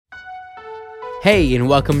Hey, and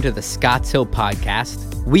welcome to the Scotts Hill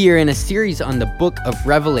Podcast. We are in a series on the book of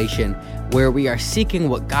Revelation where we are seeking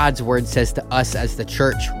what God's Word says to us as the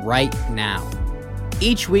church right now.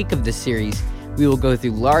 Each week of this series, we will go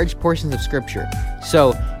through large portions of Scripture.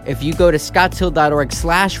 So, if you go to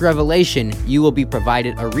scottshill.org/revelation, you will be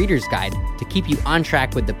provided a reader's guide to keep you on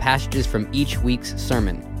track with the passages from each week's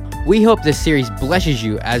sermon. We hope this series blesses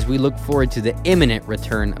you as we look forward to the imminent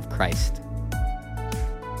return of Christ.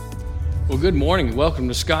 Well, good morning. Welcome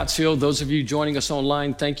to Scotts Hill. Those of you joining us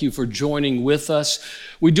online, thank you for joining with us.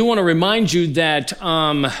 We do want to remind you that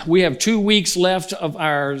we have 2 weeks left of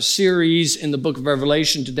our series in the book of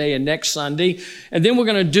Revelation, today and next Sunday. And then we're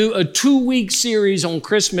going to do a 2-week series on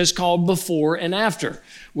Christmas called Before and After.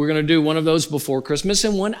 We're going to do one of those before Christmas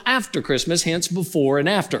and one after Christmas, hence before and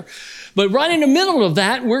after. But right in the middle of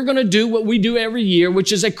that, we're going to do what we do every year,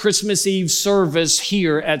 which is a Christmas Eve service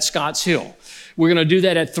here at Scotts Hill. We're going to do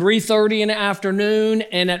that at 3:30 in the afternoon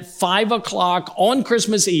and at 5 o'clock on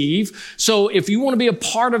Christmas Eve. So if you want to be a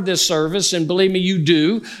part of this service, and believe me, you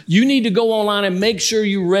do, you need to go online and make sure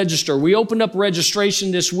you register. We opened up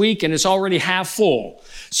registration this week and it's already half full.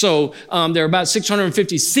 So there are about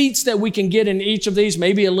 650 seats that we can get in each of these,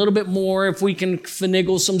 maybe a little bit more if we can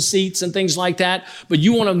finagle some seats and things like that. But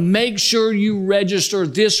you want to make sure you register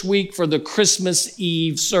this week for the Christmas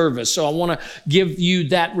Eve service. So I want to give you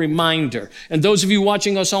that reminder. And those of you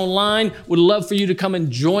watching us online, would love for you to come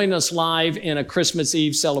and join us live in a Christmas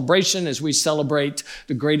Eve celebration as we celebrate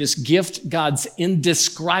the greatest gift, God's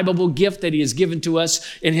indescribable gift that He has given to us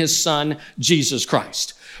in His Son, Jesus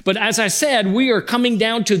Christ. But as I said, we are coming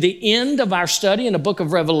down to the end of our study in the book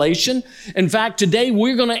of Revelation. In fact, today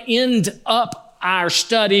we're going to end up our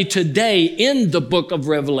study today in the book of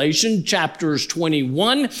Revelation, chapters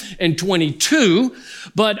 21 and 22.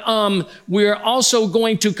 But we're also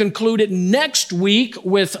going to conclude it next week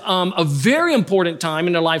with a very important time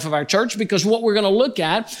in the life of our church, because what we're going to look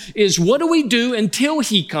at is what do we do until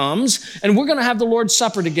He comes, and we're going to have the Lord's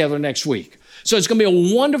Supper together next week. So it's going to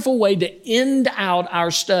be a wonderful way to end out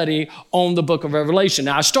our study on the book of Revelation.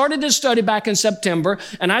 Now, I started this study back in September,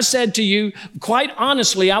 and I said to you, quite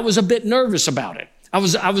honestly, I was a bit nervous about it. I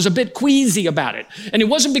was a bit queasy about it. And it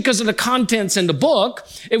wasn't because of the contents in the book.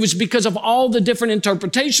 It was because of all the different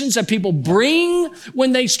interpretations that people bring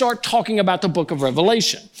when they start talking about the book of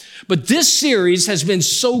Revelation. But this series has been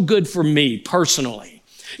so good for me personally.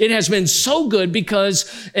 It has been so good because,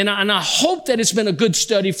 and I hope that it's been a good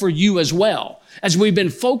study for you as well, as we've been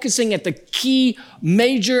focusing at the key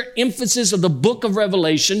major emphasis of the book of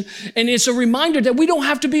Revelation. And it's a reminder that we don't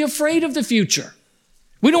have to be afraid of the future.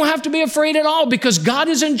 We don't have to be afraid at all because God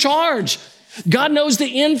is in charge. God knows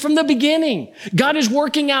the end from the beginning. God is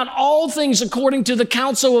working out all things according to the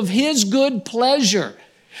counsel of His good pleasure.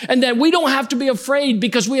 And that we don't have to be afraid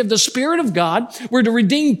because we have the Spirit of God. We're the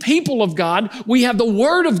redeemed people of God. We have the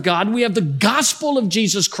Word of God. We have the gospel of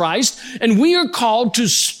Jesus Christ. And we are called to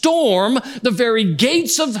storm the very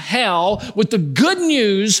gates of hell with the good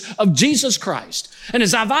news of Jesus Christ. And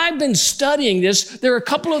as I've been studying this, there are a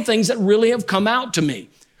couple of things that really have come out to me.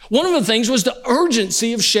 One of the things was the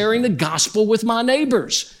urgency of sharing the gospel with my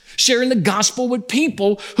neighbors, sharing the gospel with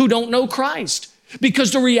people who don't know Christ.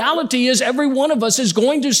 Because the reality is every one of us is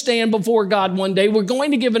going to stand before God one day. We're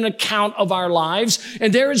going to give an account of our lives,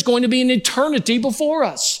 and there is going to be an eternity before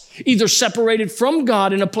us, either separated from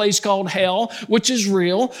God in a place called hell, which is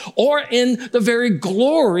real, or in the very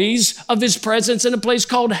glories of His presence in a place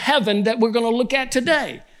called heaven that we're going to look at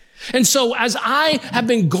today. And so as I have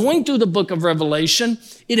been going through the book of Revelation,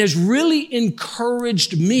 it has really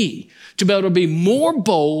encouraged me to be able to be more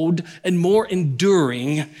bold and more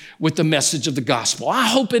enduring with the message of the gospel. I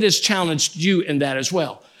hope it has challenged you in that as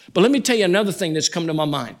well. But let me tell you another thing that's come to my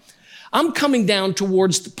mind. I'm coming down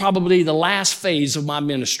towards probably the last phase of my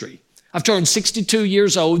ministry. I've turned 62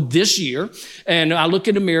 years old this year, and I look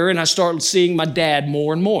in the mirror and I start seeing my dad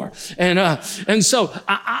more and more. And so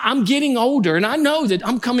I'm getting older, and I know that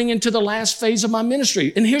I'm coming into the last phase of my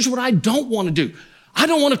ministry. And here's what I don't want to do. I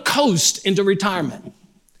don't want to coast into retirement.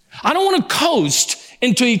 I don't want to coast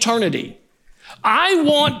into eternity. I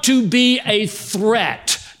want to be a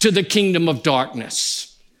threat to the kingdom of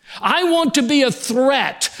darkness. I want to be a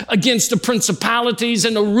threat against the principalities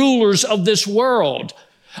and the rulers of this world.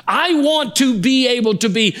 I want to be able to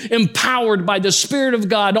be empowered by the Spirit of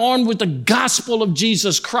God, armed with the gospel of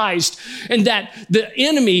Jesus Christ, and that the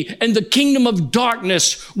enemy and the kingdom of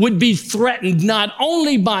darkness would be threatened not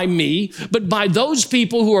only by me, but by those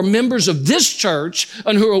people who are members of this church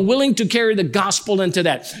and who are willing to carry the gospel into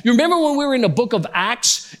that. You remember when we were in the book of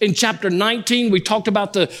Acts in chapter 19, we talked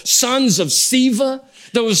about the sons of Sceva?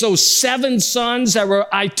 There was those 7 sons that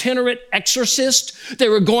were itinerant exorcists. They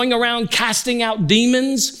were going around casting out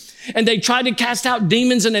demons. And they tried to cast out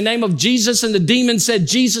demons in the name of Jesus. And the demon said,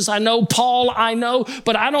 Jesus, I know. Paul, I know.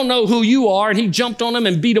 But I don't know who you are. And he jumped on them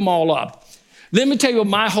and beat them all up. Let me tell you what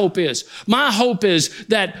my hope is. My hope is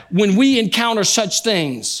that when we encounter such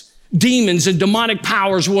things, demons and demonic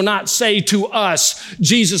powers will not say to us,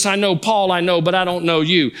 Jesus, I know, Paul, I know, but I don't know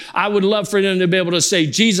you. I would love for them to be able to say,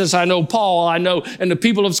 Jesus, I know, Paul, I know, and the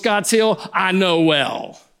people of Scotts Hill, I know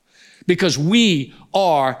well. Because we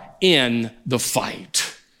are in the fight.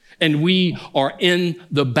 And we are in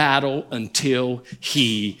the battle until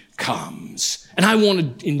he comes. And I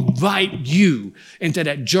want to invite you into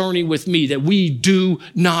that journey with me, that we do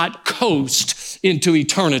not coast into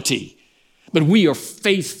eternity, but we are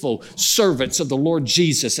faithful servants of the Lord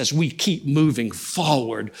Jesus as we keep moving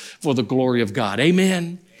forward for the glory of God.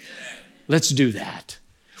 Amen? Let's do that.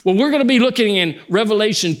 Well, we're going to be looking in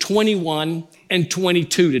Revelation 21 and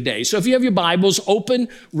 22 today. So if you have your Bibles, open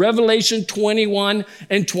Revelation 21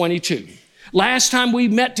 and 22. Last time we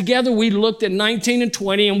met together, we looked at 19 and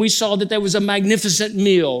 20, and we saw that there was a magnificent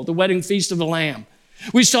meal, the wedding feast of the Lamb.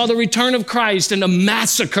 We saw the return of Christ and the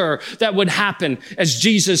massacre that would happen as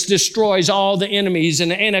Jesus destroys all the enemies, and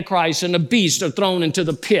the Antichrist and the beast are thrown into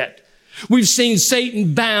the pit. We've seen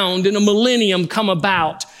Satan bound and a millennium come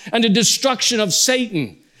about and the destruction of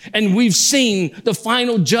Satan. And we've seen the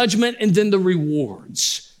final judgment and then the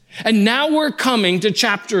rewards. And now we're coming to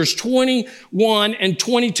chapters 21 and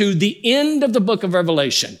 22, the end of the book of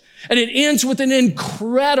Revelation. And it ends with an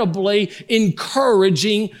incredibly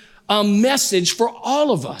encouraging message for all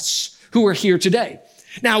of us who are here today.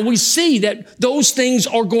 Now, we see that those things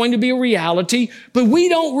are going to be a reality, but we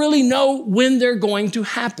don't really know when they're going to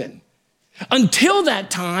happen. Until that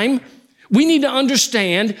time, we need to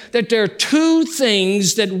understand that there are 2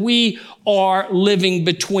 things that we are living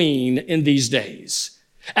between in these days.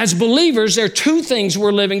 As believers, there are 2 things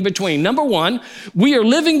we're living between. Number 1, we are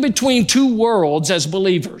living between 2 worlds as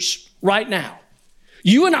believers right now.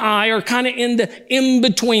 You and I are kind of in the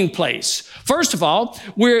in-between place. First of all,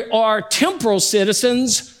 we are temporal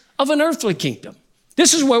citizens of an earthly kingdom.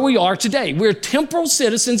 This is where we are today. We're temporal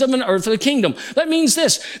citizens of an earthly kingdom. That means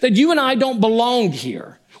this, that you and I don't belong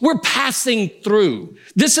here. We're passing through.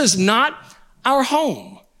 This is not our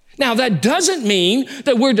home. Now, that doesn't mean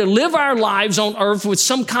that we're to live our lives on earth with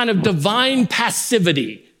some kind of divine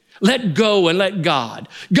passivity. Let go and let God.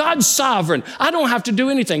 God's sovereign. I don't have to do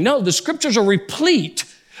anything. No, the scriptures are replete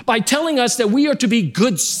by telling us that we are to be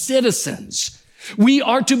good citizens. We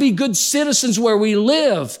are to be good citizens where we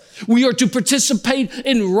live. We are to participate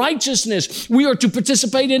in righteousness. We are to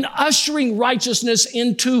participate in ushering righteousness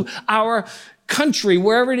into our country,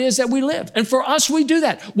 wherever it is that we live. And for us, we do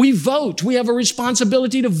that. We vote. We have a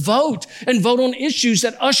responsibility to vote and vote on issues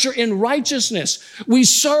that usher in righteousness. We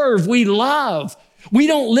serve. We love. We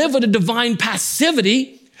don't live with a divine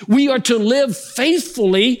passivity. We are to live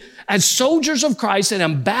faithfully as soldiers of Christ and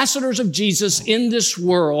ambassadors of Jesus in this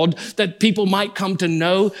world, that people might come to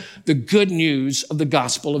know the good news of the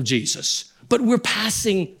gospel of Jesus. But we're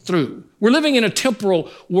passing through. We're living in a temporal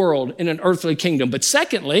world in an earthly kingdom. But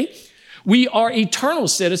secondly, we are eternal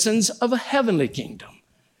citizens of a heavenly kingdom.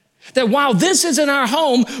 That while this isn't our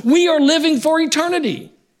home, we are living for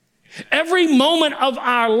eternity. Every moment of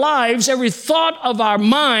our lives, every thought of our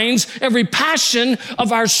minds, every passion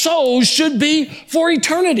of our souls should be for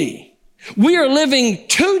eternity. We are living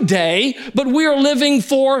today, but we are living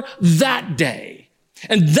for that day.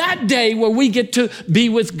 And that day where we get to be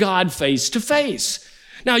with God face to face.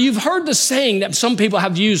 Now, you've heard the saying that some people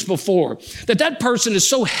have used before, that person is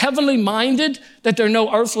so heavenly minded that they're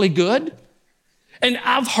no earthly good. And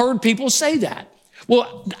I've heard people say that.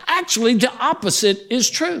 Well, actually, the opposite is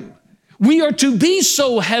true. We are to be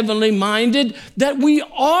so heavenly minded that we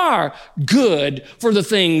are good for the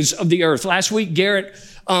things of the earth. Last week, Garrett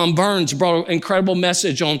Burns brought an incredible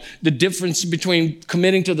message on the difference between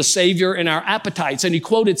committing to the Savior and our appetites. And he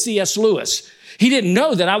quoted C.S. Lewis. He didn't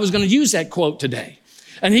know that I was going to use that quote today.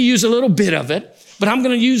 And he used a little bit of it, but I'm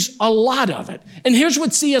going to use a lot of it. And here's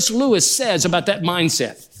what C.S. Lewis says about that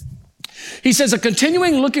mindset. He says, a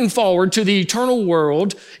continuing looking forward to the eternal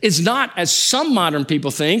world is not, as some modern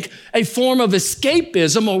people think, a form of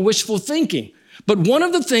escapism or wishful thinking, but one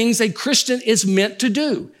of the things a Christian is meant to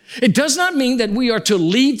do. It does not mean that we are to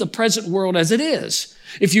leave the present world as it is.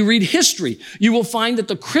 If you read history, you will find that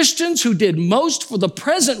the Christians who did most for the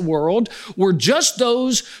present world were just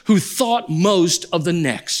those who thought most of the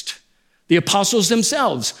next. The apostles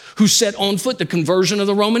themselves, who set on foot the conversion of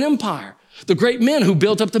the Roman Empire. The great men who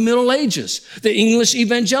built up the Middle Ages, the English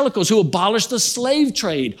evangelicals who abolished the slave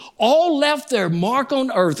trade, all left their mark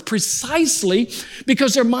on earth precisely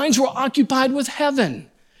because their minds were occupied with heaven.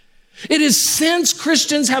 It is since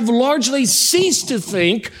Christians have largely ceased to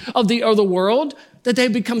think of the other world that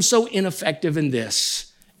they've become so ineffective in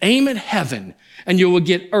this. Aim at heaven and you will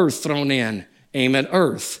get earth thrown in. Aim at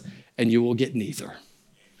earth and you will get neither.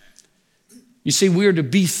 You see, we are to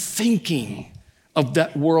be thinking of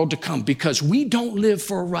that world to come because we don't live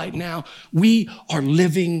for right now. We are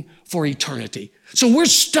living for eternity. So we're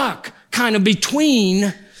stuck kind of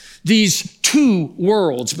between these two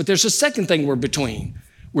worlds. But there's a second thing we're between.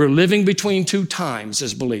 We're living between two times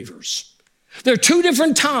as believers. There are two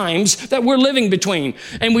different times that we're living between.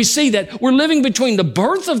 And we see that we're living between the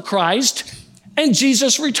birth of Christ and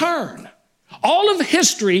Jesus' return. All of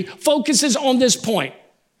history focuses on this point.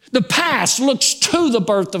 The past looks to the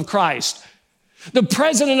birth of Christ. The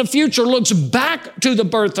present and the future looks back to the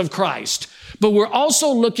birth of Christ. But we're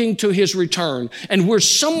also looking to his return. And we're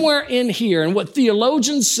somewhere in here. And what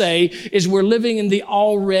theologians say is we're living in the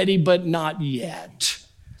already but not yet.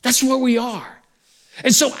 That's where we are.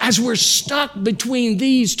 And so as we're stuck between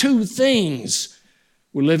these two things,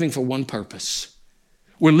 we're living for one purpose.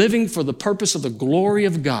 We're living for the purpose of the glory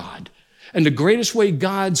of God. And the greatest way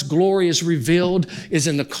God's glory is revealed is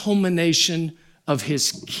in the culmination of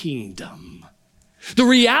his kingdom. The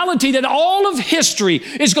reality that all of history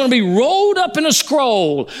is going to be rolled up in a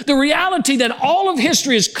scroll. The reality that all of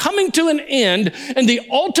history is coming to an end. And the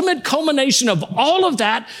ultimate culmination of all of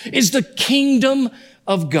that is the kingdom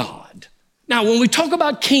of God. Now, when we talk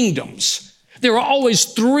about kingdoms, there are always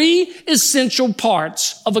three essential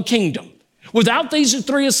parts of a kingdom. Without these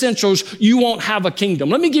three essentials, you won't have a kingdom.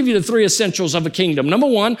 Let me give you the three essentials of a kingdom. Number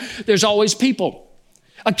one, there's always people.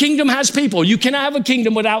 A kingdom has people. You cannot have a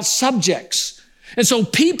kingdom without subjects. And so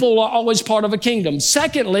people are always part of a kingdom.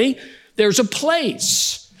 Secondly, there's a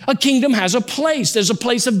place. A kingdom has a place. There's a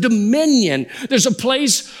place of dominion. There's a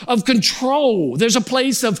place of control. There's a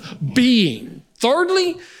place of being.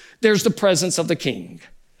 Thirdly, there's the presence of the king.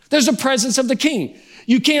 There's the presence of the king.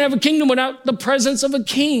 You can't have a kingdom without the presence of a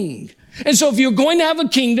king. And so if you're going to have a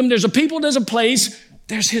kingdom, there's a people, there's a place,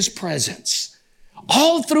 there's his presence.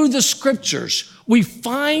 All through the scriptures, we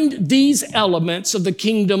find these elements of the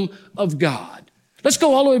kingdom of God. Let's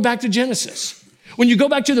go all the way back to Genesis. When you go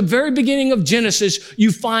back to the very beginning of Genesis,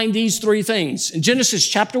 you find these three things. In Genesis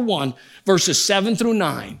chapter 1, verses 7 through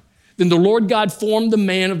 9, then the Lord God formed the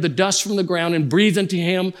man of the dust from the ground and breathed into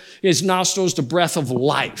him his nostrils the breath of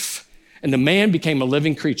life. And the man became a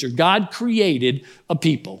living creature. God created a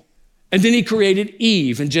people. And then he created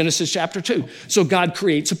Eve in Genesis chapter 2. So God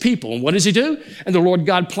creates a people. And what does he do? And the Lord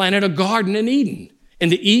God planted a garden in Eden in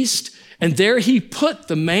the east. And there he put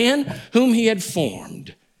the man whom he had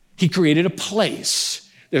formed. He created a place.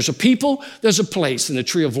 There's a people, there's a place. And the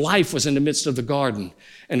tree of life was in the midst of the garden.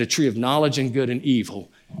 And the tree of knowledge and good and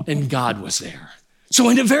evil. And God was there. So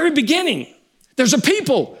in the very beginning, there's a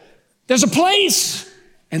people, there's a place,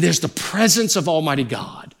 and there's the presence of Almighty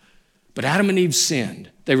God. But Adam and Eve sinned.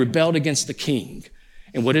 They rebelled against the king.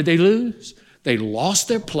 And what did they lose? They lost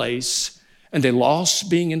their place, and they lost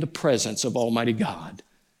being in the presence of Almighty God.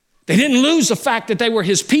 They didn't lose the fact that they were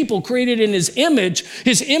his people created in his image.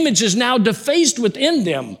 His image is now defaced within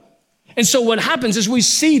them. And so what happens is we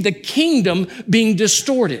see the kingdom being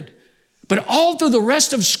distorted. But all through the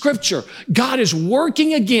rest of Scripture, God is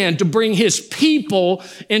working again to bring his people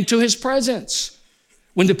into his presence.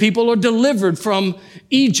 When the people are delivered from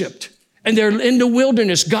Egypt and they're in the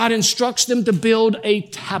wilderness, God instructs them to build a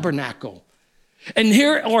tabernacle. And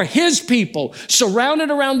here are his people surrounded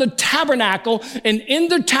around the tabernacle. And in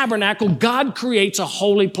the tabernacle, God creates a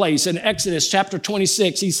holy place. In Exodus chapter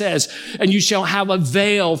 26, he says, and you shall have a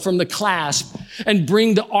veil from the clasp and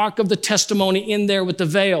bring the ark of the testimony in there with the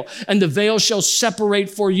veil. And the veil shall separate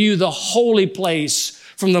for you the holy place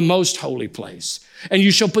from the most holy place. And you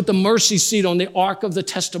shall put the mercy seat on the ark of the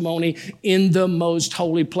testimony in the most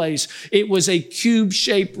holy place. It was a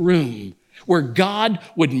cube-shaped room where God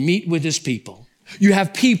would meet with his people. You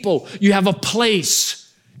have people, you have a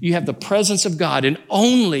place, you have the presence of God, and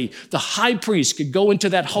only the high priest could go into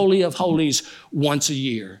that Holy of Holies once a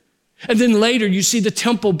year. And then later you see the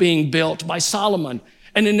temple being built by Solomon,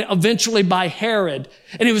 and then eventually by Herod.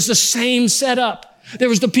 And it was the same setup. There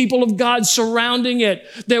was the people of God surrounding it.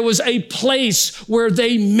 There was a place where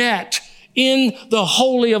they met in the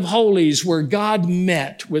Holy of Holies, where God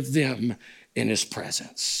met with them in his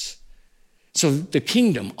presence. So the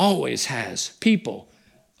kingdom always has people,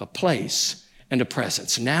 a place, and a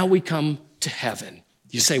presence. Now we come to heaven.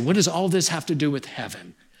 You say, what does all this have to do with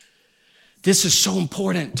heaven? This is so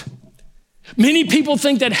important. Many people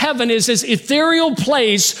think that heaven is this ethereal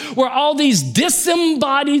place where all these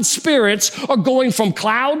disembodied spirits are going from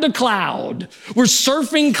cloud to cloud. We're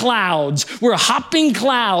surfing clouds. We're hopping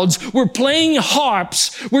clouds. We're playing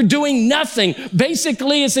harps. We're doing nothing.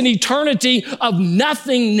 Basically, it's an eternity of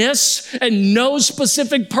nothingness and no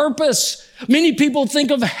specific purpose. Many people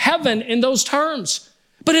think of heaven in those terms,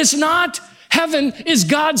 but it's not. Heaven is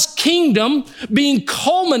God's kingdom being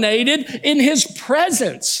culminated in his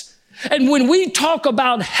presence. And when we talk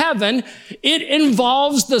about heaven, it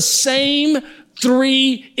involves the same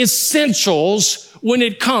three essentials when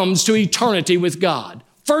it comes to eternity with God.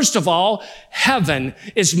 First of all, heaven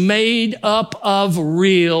is made up of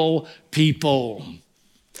real people.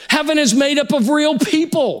 Heaven is made up of real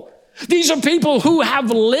people. These are people who have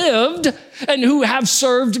lived and who have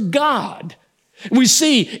served God. We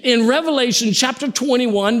see in Revelation chapter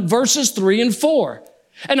 21, verses 3 and 4.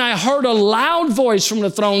 And I heard a loud voice from the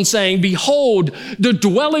throne saying, behold, the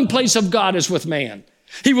dwelling place of God is with man.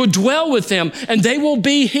 He will dwell with them, and they will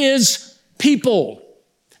be his people.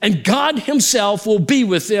 And God himself will be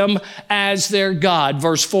with them as their God.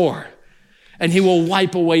 Verse 4. And he will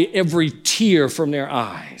wipe away every tear from their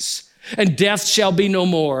eyes. And death shall be no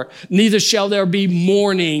more, neither shall there be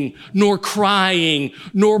mourning, nor crying,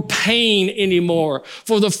 nor pain anymore,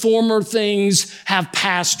 for the former things have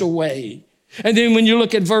passed away. And then when you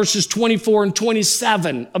look at verses 24 and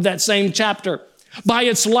 27 of that same chapter, by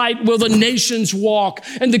its light will the nations walk,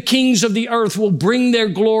 and the kings of the earth will bring their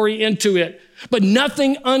glory into it. But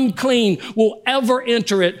nothing unclean will ever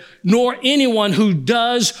enter it, nor anyone who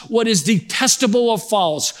does what is detestable or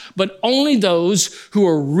false, but only those who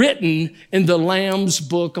are written in the Lamb's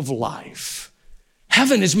book of life.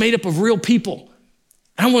 Heaven is made up of real people.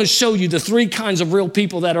 And I want to show you the three kinds of real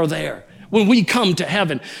people that are there when we come to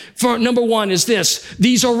heaven. For number one is this: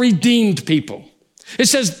 these are redeemed people. It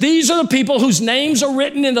says these are the people whose names are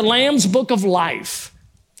written in the Lamb's book of life.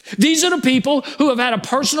 These are the people who have had a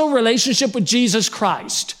personal relationship with Jesus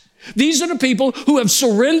Christ. These are the people who have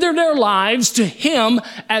surrendered their lives to him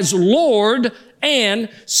as Lord and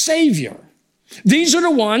Savior. These are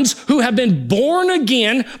the ones who have been born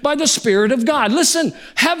again by the Spirit of God. Listen,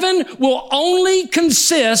 heaven will only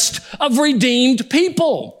consist of redeemed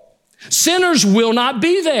people. Sinners will not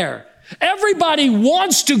be there. Everybody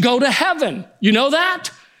wants to go to heaven. You know that?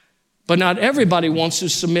 But not everybody wants to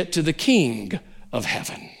submit to the King of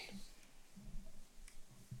heaven.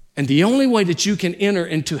 And the only way that you can enter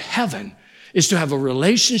into heaven is to have a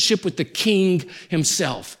relationship with the King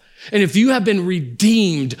himself. And if you have been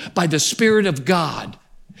redeemed by the Spirit of God,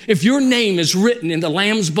 if your name is written in the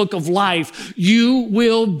Lamb's book of life, you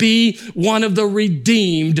will be one of the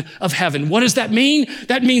redeemed of heaven. What does that mean?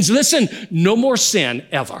 That means, listen, no more sin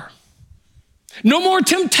ever. No more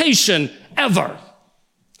temptation ever.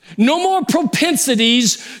 No more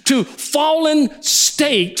propensities to fallen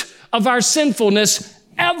state of our sinfulness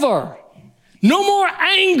ever. No more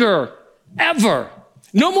anger ever.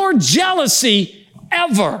 No more jealousy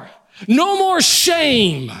ever. No more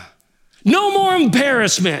shame. No more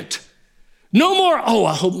embarrassment. No more, oh,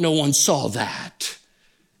 I hope no one saw that.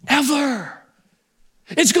 Ever.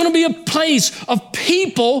 It's going to be a place of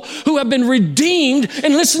people who have been redeemed.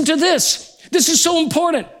 And listen to this. This is so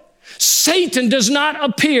important. Satan does not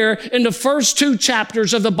appear in the first two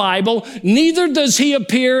chapters of the Bible. Neither does he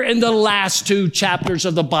appear in the last two chapters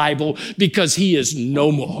of the Bible, because he is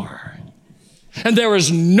no more. And there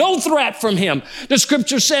is no threat from him. The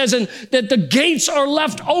scripture says that the gates are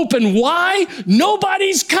left open. Why?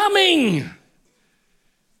 Nobody's coming.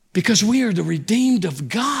 Because we are the redeemed of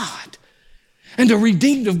God. And the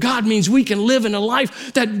redeemed of God means we can live in a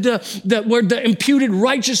life that where the imputed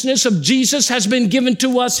righteousness of Jesus has been given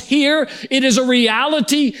to us here. It is a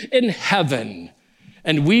reality in heaven.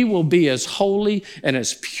 And we will be as holy and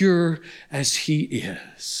as pure as he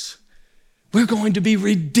is. We're going to be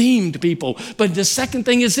redeemed people. But the second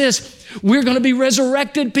thing is this: we're going to be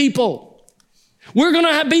resurrected people. We're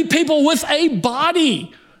going to be people with a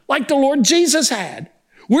body like the Lord Jesus had.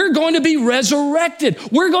 We're going to be resurrected.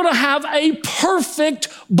 We're going to have a perfect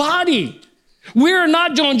body. We're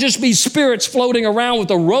not going to just be spirits floating around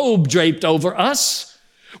with a robe draped over us.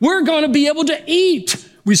 We're going to be able to eat.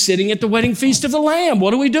 We're sitting at the wedding feast of the Lamb.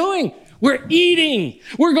 What are we doing? We're eating.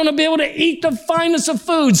 We're going to be able to eat the finest of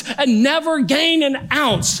foods and never gain an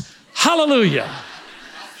ounce. Hallelujah.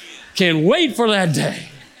 Can't wait for that day.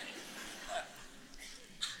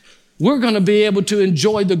 We're going to be able to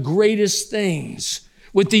enjoy the greatest things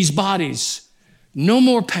with these bodies. No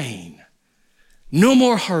more pain. No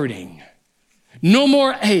more hurting. No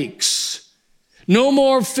more aches. No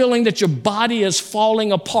more feeling that your body is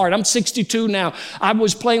falling apart. I'm 62 now. I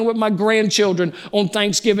was playing with my grandchildren on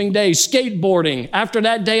Thanksgiving Day, skateboarding. After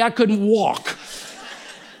that day, I couldn't walk.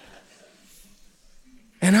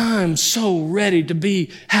 And I'm so ready to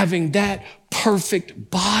be having that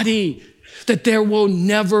perfect body that there will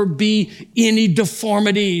never be any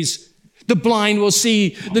deformities. The blind will see,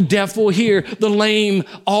 the deaf will hear, the lame,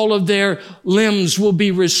 all of their limbs will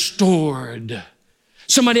be restored.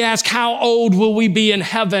 Somebody asked, how old will we be in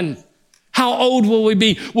heaven? How old will we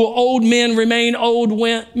be? Will old men remain old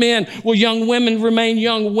men? Will young women remain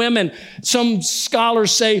young women? Some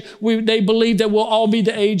scholars say they believe that we'll all be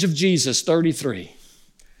the age of Jesus, 33.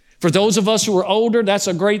 For those of us who are older, that's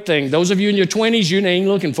a great thing. Those of you in your 20s, you ain't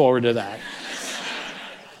looking forward to that.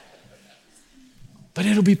 But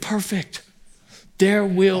it'll be perfect. There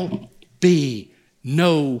will be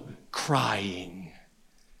no crying,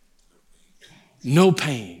 no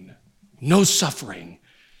pain, no suffering,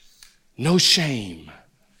 no shame.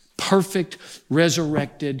 Perfect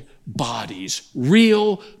resurrected bodies,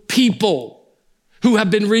 real people who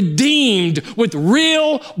have been redeemed with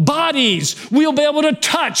real bodies. We'll be able to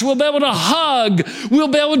touch. We'll be able to hug. We'll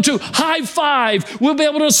be able to high five. We'll be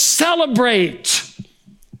able to celebrate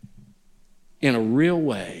in a real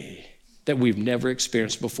way that we've never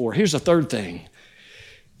experienced before. Here's a third thing.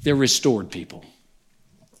 They're restored people.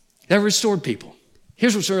 They're restored people.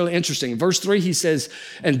 Here's what's really interesting. In verse 3, he says,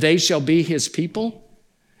 and they shall be his people.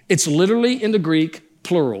 It's literally in the Greek,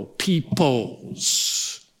 plural,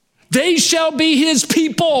 peoples. They shall be his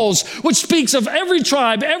peoples, which speaks of every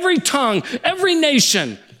tribe, every tongue, every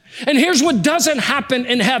nation. And here's what doesn't happen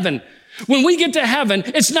in heaven. When we get to heaven,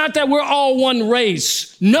 it's not that we're all one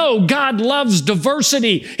race. No, God loves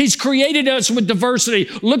diversity. He's created us with diversity.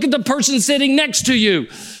 Look at the person sitting next to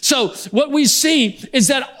you. So what we see is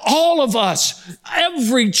that all of us,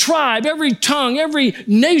 every tribe, every tongue, every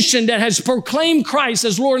nation that has proclaimed Christ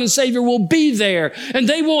as Lord and Savior will be there. And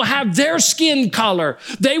they will have their skin color.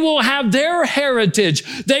 They will have their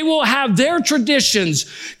heritage. They will have their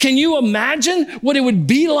traditions. Can you imagine what it would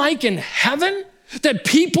be like in heaven? That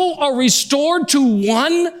people are restored to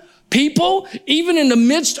one people, even in the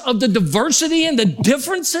midst of the diversity and the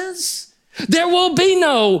differences. There will be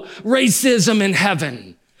no racism in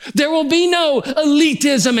heaven. There will be no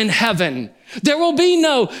elitism in heaven. There will be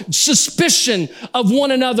no suspicion of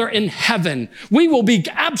one another in heaven. We will be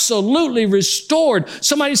absolutely restored.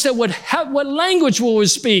 Somebody said, what language will we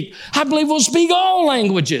speak? I believe we'll speak all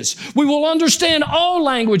languages. We will understand all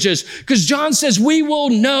languages because John says we will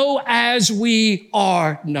know as we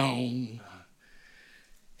are known.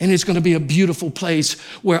 And it's going to be a beautiful place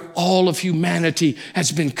where all of humanity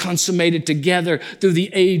has been consummated together through the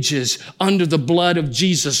ages under the blood of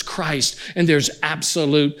Jesus Christ. And there's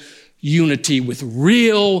absolute unity with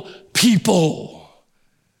real people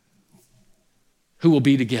who will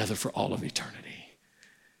be together for all of eternity.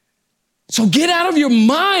 So get out of your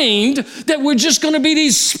mind that we're just going to be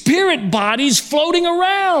these spirit bodies floating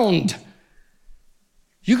around.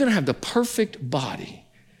 You're going to have the perfect body,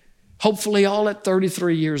 hopefully all at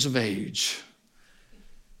 33 years of age,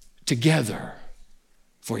 together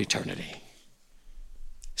for eternity.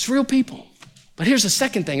 It's real people. But here's the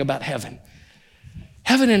second thing about heaven.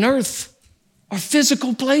 Heaven and earth are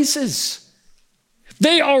physical places.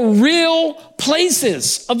 They are real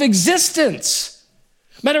places of existence.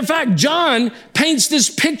 Matter of fact, John paints this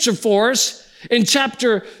picture for us in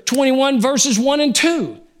chapter 21, verses 1 and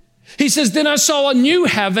 2. He says, then I saw a new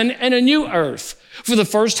heaven and a new earth. For the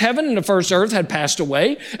first heaven and the first earth had passed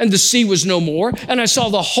away, and the sea was no more. And I saw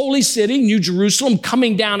the holy city, New Jerusalem,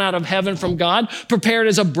 coming down out of heaven from God, prepared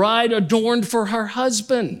as a bride adorned for her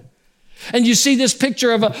husband. And you see this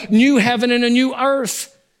picture of a new heaven and a new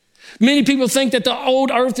earth. Many people think that the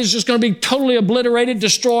old earth is just going to be totally obliterated,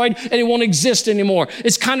 destroyed, and it won't exist anymore.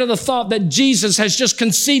 It's kind of the thought that Jesus has just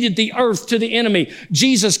conceded the earth to the enemy.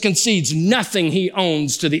 Jesus concedes nothing he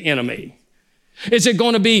owns to the enemy. Is it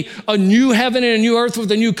going to be a new heaven and a new earth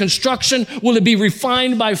with a new construction? Will it be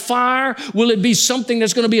refined by fire? Will it be something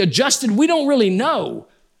that's going to be adjusted? We don't really know.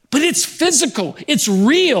 But it's physical, it's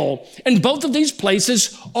real, and both of these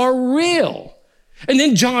places are real. And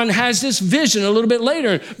then John has this vision a little bit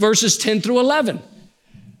later, verses 10 through 11.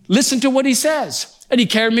 Listen to what he says. And he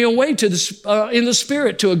carried me away in the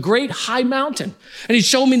spirit to a great high mountain. And he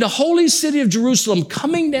showed me the holy city of Jerusalem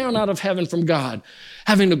coming down out of heaven from God,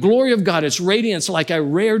 having the glory of God, its radiance like a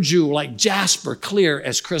rare jewel, like jasper, clear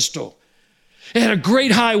as crystal. It had a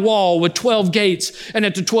great high wall with 12 gates, and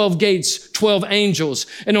at the 12 gates, 12 angels.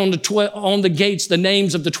 And on the gates, the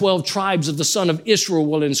names of the 12 tribes of the son of Israel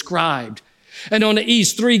were inscribed. And on the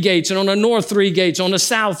east, 3 gates, and on the north, 3 gates, on the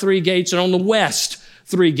south, 3 gates, and on the west,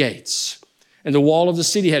 3 gates. And the wall of the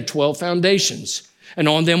city had 12 foundations, and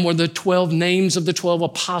on them were the 12 names of the 12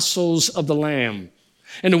 apostles of the Lamb.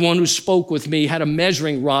 And the one who spoke with me had a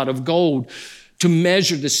measuring rod of gold to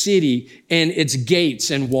measure the city and its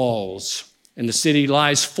gates and walls. And the city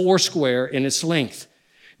lies 4 in its length,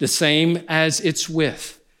 the same as its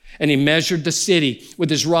width. And he measured the city with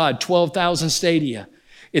his rod, 12,000 stadia.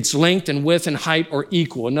 Its length and width and height are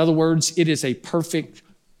equal. In other words, it is a perfect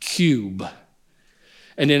cube.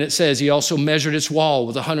 And then it says he also measured its wall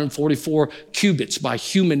with 144 cubits by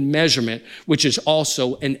human measurement, which is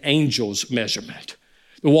also an angel's measurement.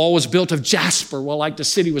 The wall was built of jasper, while like the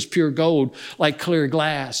city was pure gold, like clear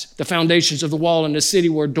glass. The foundations of the wall and the city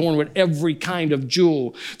were adorned with every kind of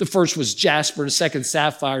jewel. The first was jasper, the second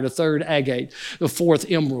sapphire, the third agate, the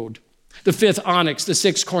fourth emerald, the fifth onyx, the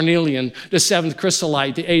sixth cornelian, the seventh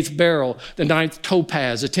chrysolite, the eighth beryl, the ninth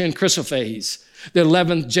topaz, the 10th chrysoprase, the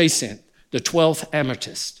 11th jacinth, the 12th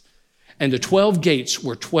amethyst. And the 12 gates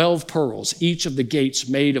were 12 pearls, each of the gates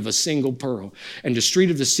made of a single pearl. And the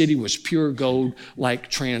street of the city was pure gold,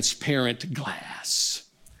 like transparent glass.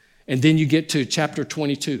 And then you get to chapter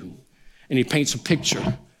 22, and he paints a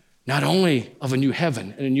picture, not only of a new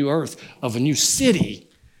heaven and a new earth, of a new city,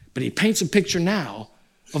 but he paints a picture now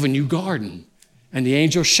of a new garden. And the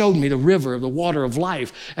angel showed me the river of the water of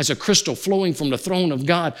life as a crystal flowing from the throne of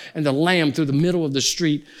God and the Lamb through the middle of the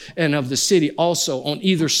street and of the city. Also on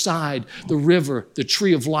either side, the river, the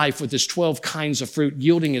tree of life with its 12 kinds of fruit,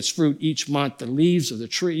 yielding its fruit each month. The leaves of the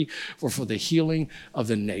tree were for the healing of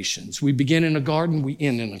the nations. We begin in a garden, we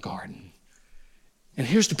end in a garden. And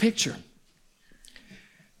here's the picture.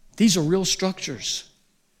 These are real structures.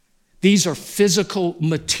 These are physical,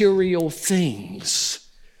 material things.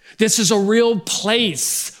 This is a real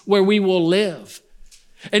place where we will live,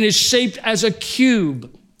 and it's shaped as a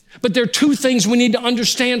cube. But there are 2 things we need to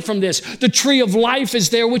understand from this. The tree of life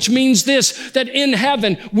is there, which means this, that in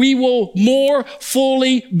heaven we will more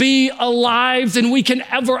fully be alive than we can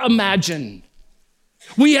ever imagine.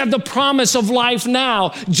 We have the promise of life now.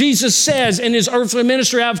 Jesus says in his earthly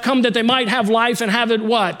ministry, I've come that they might have life and have it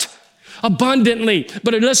what? Abundantly.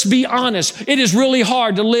 But let's be honest, it is really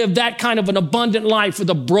hard to live that kind of an abundant life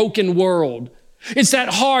with a broken world. It's that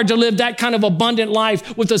hard to live that kind of abundant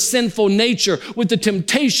life with a sinful nature, with the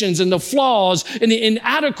temptations and the flaws and the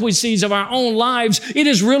inadequacies of our own lives. It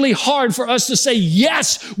is really hard for us to say,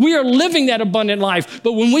 yes, we are living that abundant life.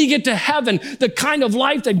 But when we get to heaven, the kind of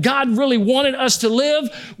life that God really wanted us to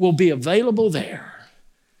live will be available there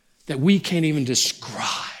that we can't even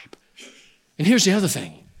describe. And here's the other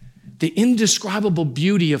thing. The indescribable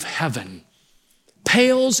beauty of heaven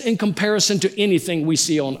pales in comparison to anything we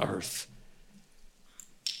see on earth.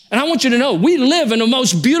 And I want you to know, we live in the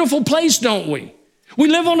most beautiful place, don't we? We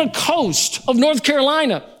live on the coast of North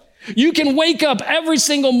Carolina. You can wake up every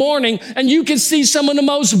single morning and you can see some of the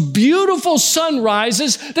most beautiful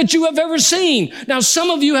sunrises that you have ever seen. Now, some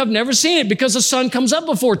of you have never seen it because the sun comes up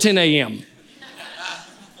before 10 a.m.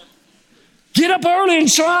 Get up early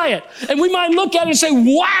and try it. And we might look at it and say,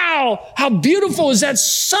 wow, how beautiful is that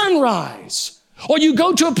sunrise? Or you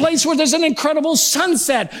go to a place where there's an incredible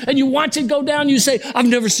sunset and you watch it go down. You say, I've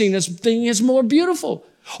never seen this thing that's more beautiful.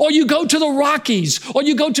 Or you go to the Rockies, or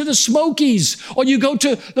you go to the Smokies, or you go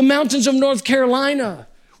to the mountains of North Carolina.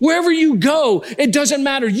 Wherever you go, it doesn't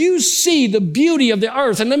matter. You see the beauty of the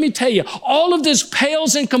earth. And let me tell you, all of this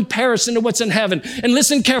pales in comparison to what's in heaven. And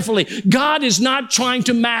listen carefully, God is not trying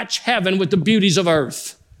to match heaven with the beauties of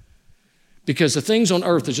earth, because the things on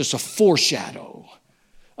earth are just a foreshadow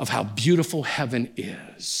of how beautiful heaven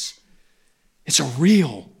is. It's a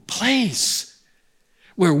real place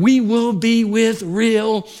where we will be with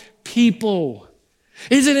real people.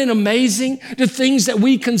 Isn't it amazing? The things that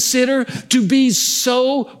we consider to be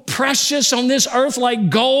so precious on this earth, like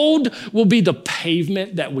gold, will be the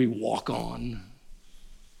pavement that we walk on.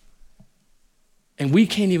 And we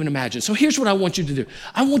can't even imagine. So here's what I want you to do.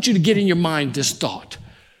 I want you to get in your mind this thought.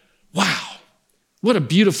 Wow, what a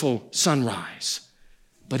beautiful sunrise.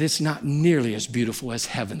 But it's not nearly as beautiful as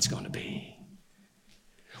heaven's going to be.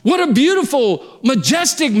 What a beautiful,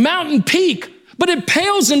 majestic mountain peak. But it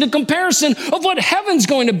pales into comparison of what heaven's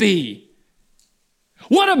going to be.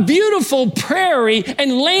 What a beautiful prairie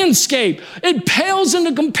and landscape. It pales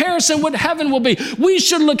into comparison what heaven will be. We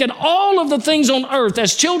should look at all of the things on earth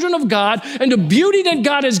as children of God and the beauty that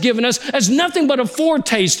God has given us as nothing but a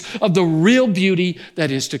foretaste of the real beauty that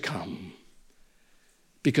is to come.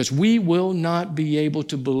 Because we will not be able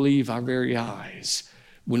to believe our very eyes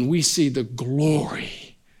when we see the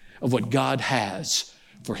glory of what God has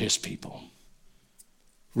for his people.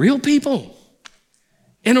 Real people.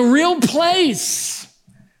 in a real place.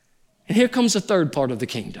 And here comes the third part of the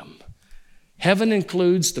kingdom. Heaven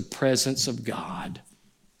includes the presence of God.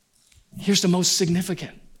 Here's the most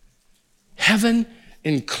significant. Heaven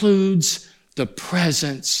includes the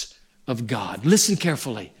presence of God. Listen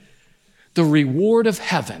carefully. The reward of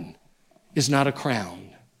heaven is not a crown.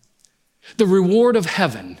 The reward of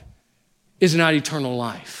heaven is not eternal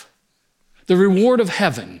life. The reward of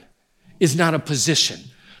heaven is not a position.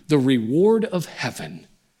 The reward of heaven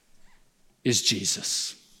is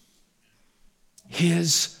Jesus.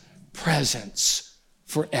 His presence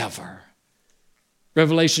forever.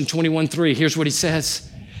 Revelation 21:3, here's what he says.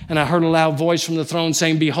 And I heard a loud voice from the throne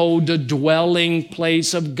saying, behold, the dwelling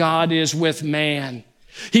place of God is with man.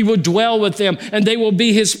 He will dwell with them, and they will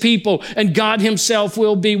be his people, and God himself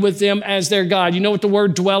will be with them as their God. You know what the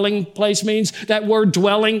word dwelling place means? That word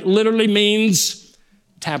dwelling literally means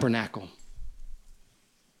tabernacle.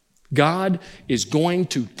 God is going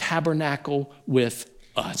to tabernacle with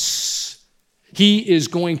us. He is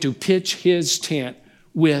going to pitch his tent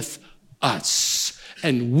with us,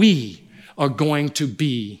 and we are going to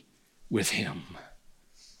be with him.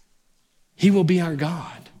 He will be our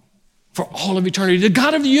God for all of eternity. The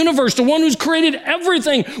God of the universe, the one who's created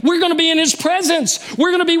everything. We're going to be in his presence.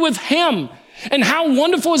 We're going to be with him. And how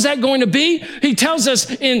wonderful is that going to be? He tells us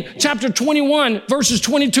in chapter 21, verses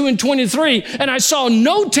 22 and 23, and I saw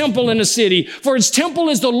no temple in the city, for its temple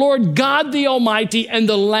is the Lord God the Almighty and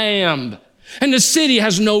the Lamb. And the city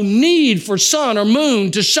has no need for sun or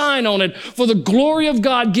moon to shine on it, for the glory of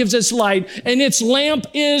God gives its light, and its lamp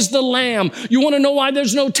is the Lamb. You want to know why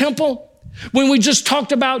there's no temple? When we just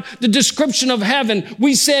talked about the description of heaven,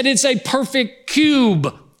 we said it's a perfect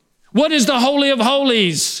cube. What is the Holy of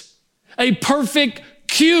Holies? A perfect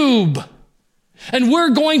cube. And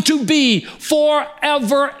we're going to be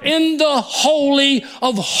forever in the Holy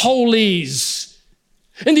of Holies.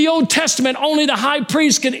 In the Old Testament, only the high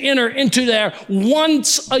priest could enter into there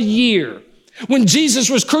once a year. When Jesus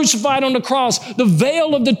was crucified on the cross, the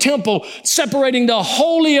veil of the temple separating the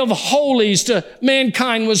Holy of Holies to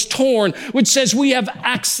mankind was torn, which says we have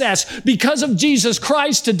access. Because of Jesus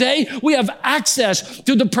Christ today, we have access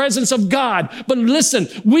to the presence of God. But listen,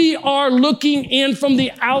 we are looking in from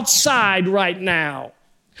the outside right now.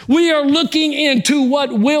 We are looking into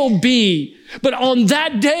what will be. But on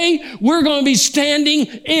that day, we're going to be standing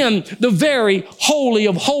in the very Holy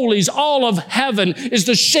of Holies. All of heaven is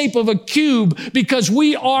the shape of a cube because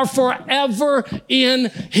we are forever in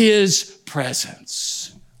his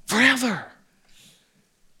presence. Forever.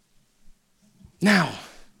 Now,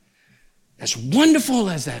 as wonderful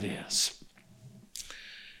as that is,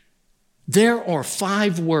 there are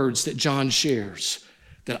 5 words that John shares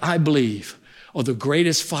that I believe are the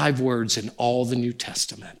greatest 5 words in all the New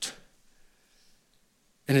Testament.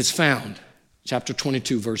 And it's found, chapter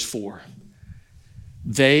 22, verse 4.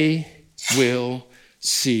 They will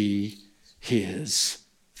see his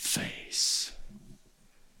face.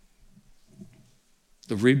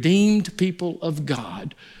 The redeemed people of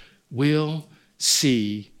God will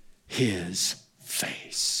see his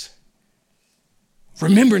face.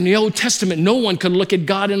 Remember, in the Old Testament, no one could look at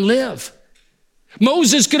God and live.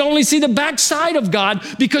 Moses could only see the backside of God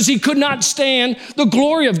because he could not stand the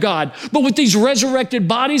glory of God. But with these resurrected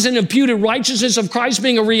bodies and imputed righteousness of Christ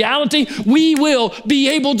being a reality, we will be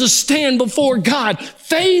able to stand before God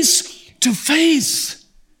face to face.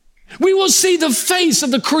 We will see the face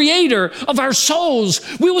of the Creator of our souls.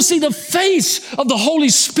 We will see the face of the Holy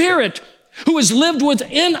Spirit who has lived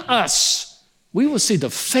within us. We will see the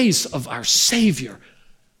face of our Savior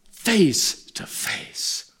face to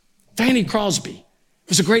face. Fanny Crosby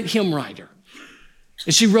was a great hymn writer,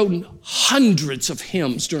 and she wrote hundreds of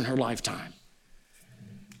hymns during her lifetime.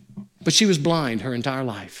 But she was blind her entire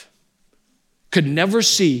life, could never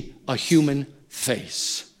see a human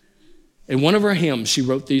face. In one of her hymns, she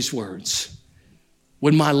wrote these words: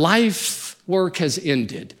 when my life work has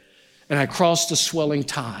ended and I cross the swelling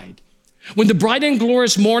tide, when the bright and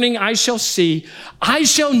glorious morning I shall see, I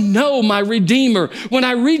shall know my Redeemer when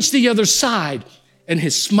I reach the other side, and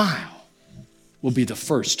his smile will be the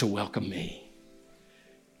first to welcome me.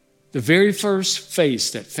 The very first face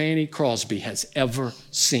that Fanny Crosby has ever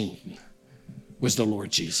seen was the Lord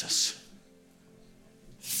Jesus.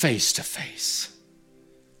 Face to face.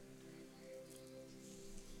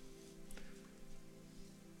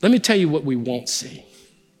 Let me tell you what we won't see.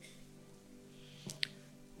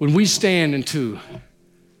 When we stand into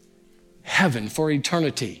heaven for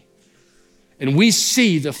eternity and we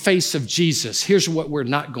see the face of Jesus, here's what we're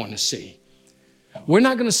not going to see. We're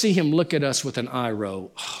not going to see him look at us with an eye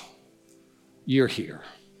roll. Oh, you're here.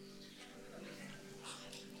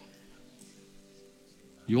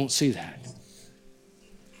 You won't see that.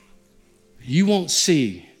 You won't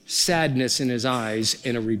see sadness in his eyes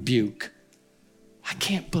and a rebuke. I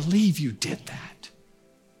can't believe you did that.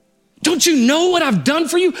 Don't you know what I've done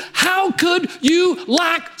for you? How could you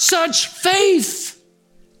lack such faith?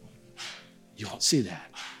 You won't see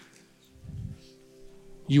that.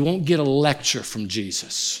 You won't get a lecture from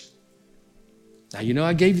Jesus. Now, you know,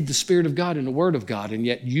 I gave you the Spirit of God and the Word of God, and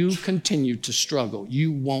yet you continue to struggle.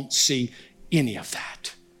 You won't see any of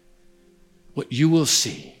that. What you will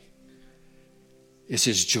see is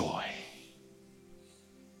his joy.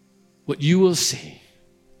 What you will see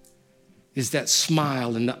is that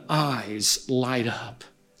smile and the eyes light up.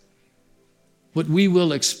 What we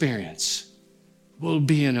will experience will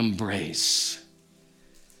be an embrace.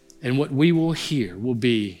 And what we will hear will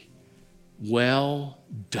be, well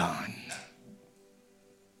done.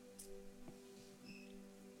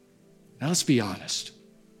 Now let's be honest.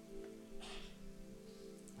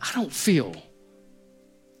 I don't feel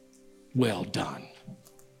well done.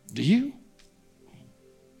 Do you?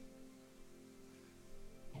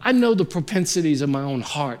 I know the propensities of my own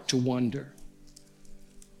heart to wonder.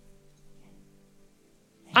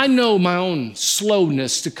 I know my own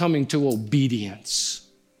slowness to coming to obedience.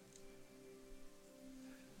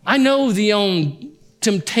 I know the own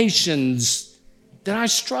temptations that I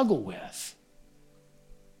struggle with.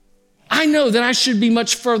 I know that I should be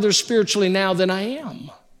much further spiritually now than I am.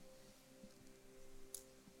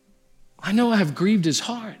 I know I have grieved his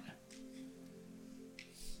heart.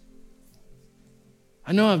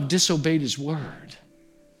 I know I've disobeyed his word.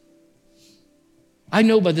 I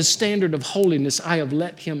know by the standard of holiness I have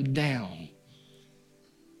let him down.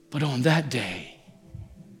 But on that day,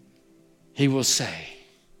 he will say,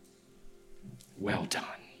 well done.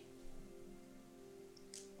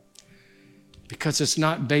 Because it's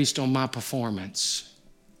not based on my performance.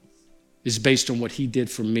 It's based on what he did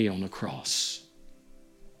for me on the cross.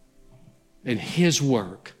 And his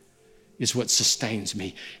work is what sustains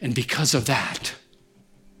me. And because of that,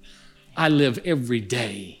 I live every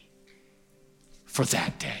day for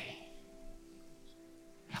that day.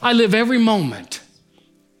 I live every moment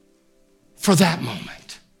for that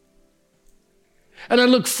moment. And I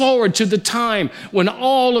look forward to the time when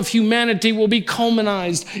all of humanity will be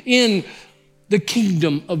culminized in the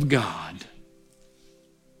kingdom of God.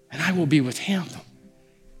 And I will be with him.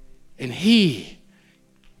 And he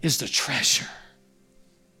is the treasure.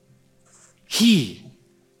 He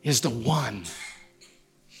is the one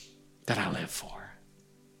that I live for.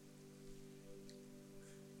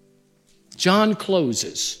 John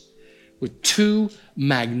closes with two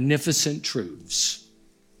magnificent truths.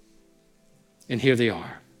 And here they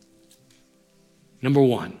are. Number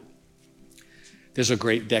one, there's a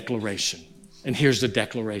great declaration. And here's the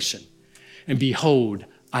declaration. And behold,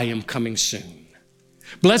 I am coming soon.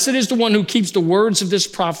 Blessed is the one who keeps the words of this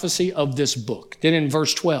prophecy of this book. Then in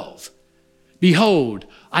verse 12, behold,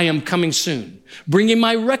 I am coming soon, bringing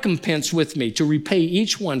my recompense with me to repay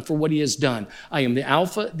each one for what he has done. I am the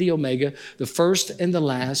Alpha, the Omega, the first and the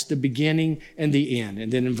last, the beginning and the end.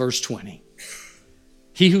 And then in verse 20,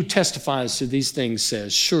 he who testifies to these things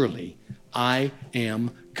says, surely I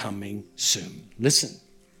am coming soon. Listen,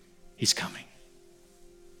 he's coming.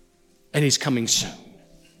 And he's coming soon.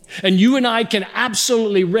 And you and I can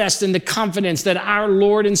absolutely rest in the confidence that our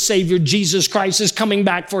Lord and Savior, Jesus Christ, is coming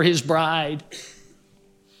back for his bride.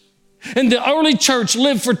 And the early church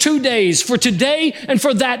lived for 2 days, for today and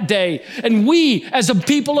for that day. And we, as a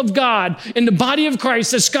people of God, in the body of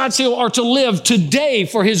Christ, at Scotts Hill, are to live today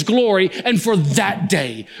for his glory and for that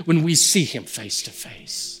day when we see him face to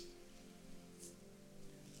face.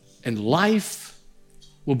 And life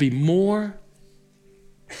will be more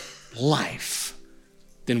life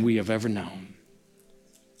than we have ever known.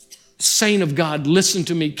 Saint of God, listen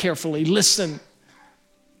to me carefully. Listen.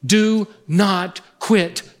 Do not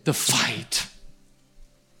quit the fight.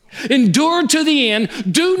 Endure to the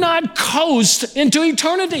end. Do not coast into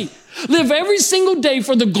eternity. Live every single day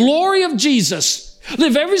for the glory of Jesus.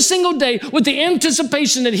 Live every single day with the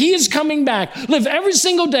anticipation that he is coming back. Live every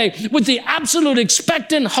single day with the absolute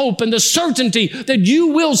expectant hope and the certainty that you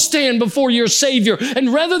will stand before your Savior.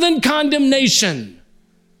 And rather than condemnation,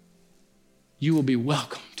 you will be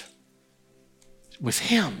welcomed with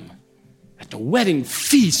him at the wedding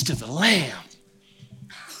feast of the Lamb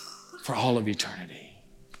for all of eternity.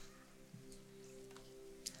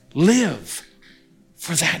 Live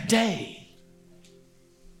for that day.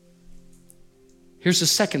 Here's the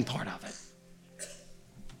second part of it.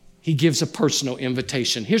 He gives a personal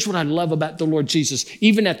invitation. Here's what I love about the Lord Jesus.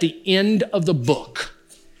 Even at the end of the book,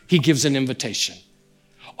 he gives an invitation.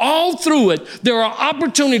 All through it, there are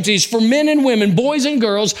opportunities for men and women, boys and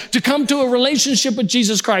girls, to come to a relationship with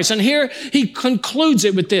Jesus Christ. And here he concludes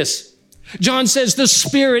it with this. John says, the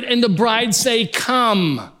Spirit and the bride say,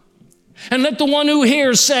 come. And let the one who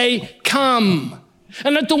hears say, come.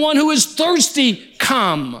 And let the one who is thirsty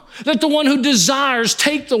come. Let the one who desires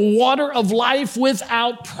take the water of life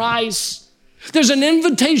without price. There's an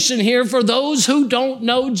invitation here for those who don't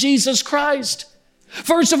know Jesus Christ.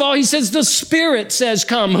 First of all, he says the Spirit says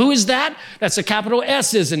come. Who is that? That's a capital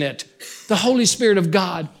S, isn't it? The Holy Spirit of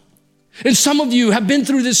God. And some of you have been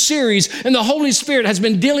through this series, and the Holy Spirit has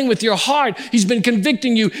been dealing with your heart. He's been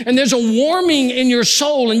convicting you, and there's a warming in your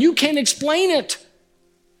soul, and you can't explain it.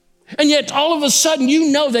 And yet all of a sudden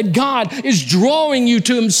you know that God is drawing you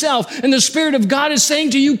to himself, and the Spirit of God is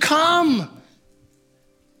saying to you, come.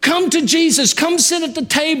 Come to Jesus. Come sit at the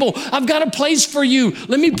table. I've got a place for you.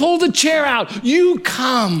 Let me pull the chair out. You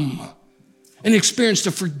come and experience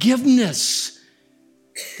the forgiveness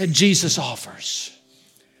that Jesus offers.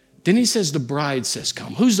 Then he says the bride says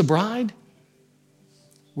come. Who's the bride?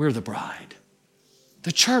 We're the bride.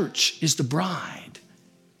 The church is the bride.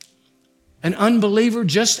 An unbeliever,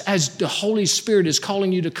 just as the Holy Spirit is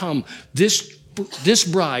calling you to come, this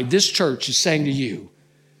bride, this church is saying to you,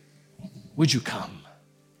 would you come?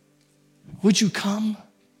 Would you come?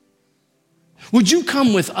 Would you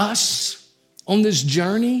come with us on this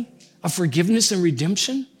journey of forgiveness and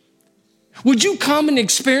redemption? Would you come and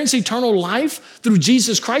experience eternal life through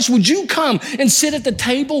Jesus Christ? Would you come and sit at the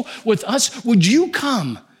table with us? Would you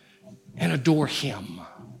come and adore him?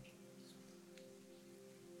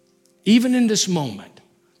 Even in this moment,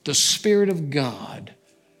 the Spirit of God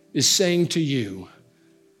is saying to you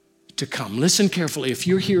to come. Listen carefully. If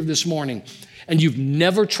you're here this morning and you've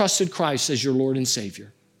never trusted Christ as your Lord and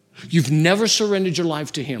Savior, you've never surrendered your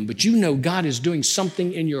life to him, but you know God is doing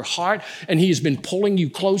something in your heart and he has been pulling you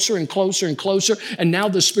closer and closer and closer, and now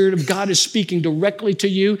the Spirit of God is speaking directly to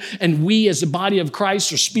you, and we as the body of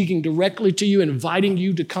Christ are speaking directly to you, inviting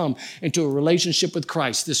you to come into a relationship with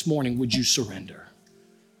Christ this morning. Would you surrender?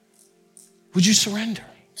 Would you surrender?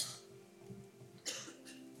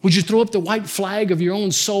 Would you throw up the white flag of your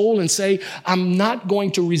own soul and say, I'm not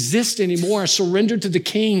going to resist anymore. I surrender to the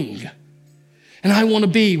King. And I want to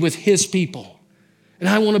be with his people. And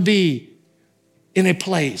I want to be in a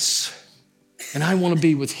place. And I want to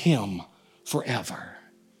be with him forever.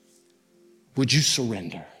 Would you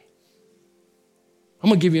surrender? I'm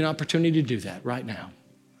going to give you an opportunity to do that right now.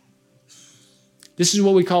 This is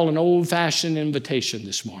what we call an old-fashioned invitation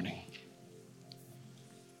this morning.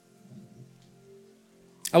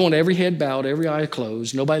 I want every head bowed, every eye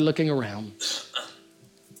closed, nobody looking around.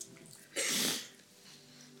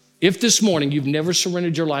 If this morning you've never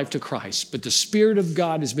surrendered your life to Christ, but the Spirit of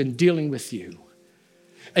God has been dealing with you,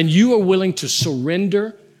 and you are willing to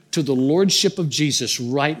surrender to the Lordship of Jesus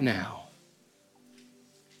right now,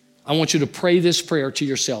 I want you to pray this prayer to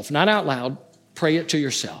yourself. Not out loud, pray it to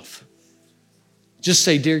yourself. Just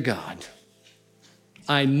say, Dear God,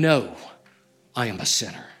 I know I am a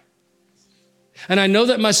sinner. And I know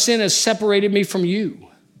that my sin has separated me from you.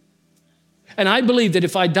 And I believe that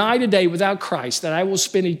if I die today without Christ, that I will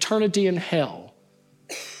spend eternity in hell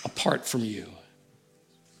apart from you.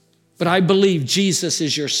 But I believe Jesus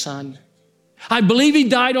is your Son. I believe he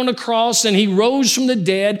died on a cross and he rose from the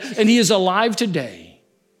dead and he is alive today.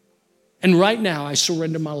 And right now I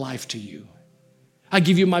surrender my life to you. I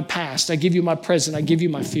give you my past. I give you my present. I give you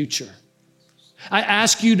my future. I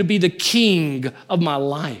ask you to be the King of my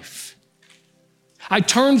life. I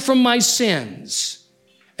turn from my sins,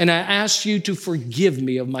 and I ask you to forgive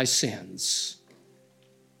me of my sins.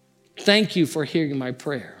 Thank you for hearing my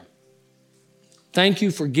prayer. Thank you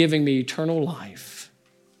for giving me eternal life.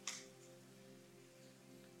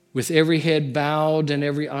 With every head bowed and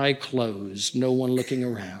every eye closed, no one looking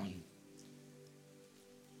around.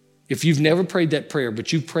 If you've never prayed that prayer,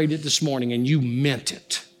 but you prayed it this morning and you meant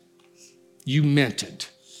it,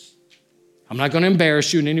 I'm not going to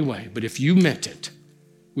embarrass you in any way, but if you meant it,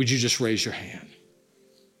 would you just raise your hand?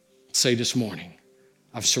 Say this morning,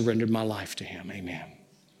 I've surrendered my life to him. Amen.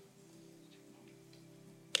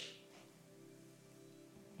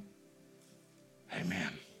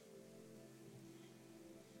 Amen.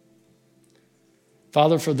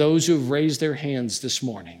 Father, for those who have raised their hands this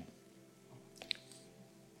morning,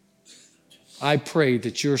 I pray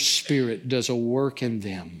that your Spirit does a work in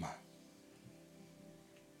them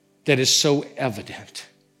that is so evident,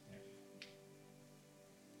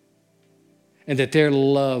 and that their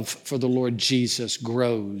love for the Lord Jesus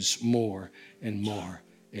grows more and more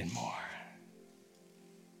and more.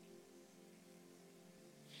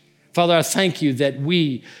 Father, I thank you that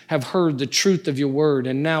we have heard the truth of your word,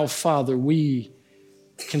 and now, Father, we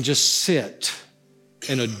can just sit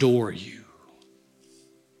and adore you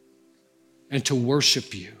and to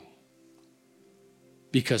worship you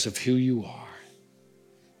because of who you are.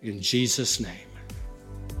 In Jesus' name,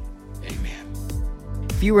 amen.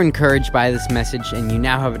 If you were encouraged by this message and you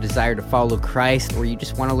now have a desire to follow Christ, or you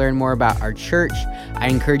just want to learn more about our church, I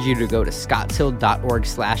encourage you to go to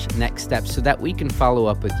scottshill.org/nextsteps so that we can follow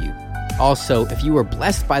up with you. Also, if you were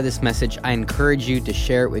blessed by this message, I encourage you to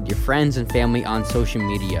share it with your friends and family on social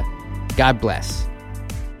media. God bless.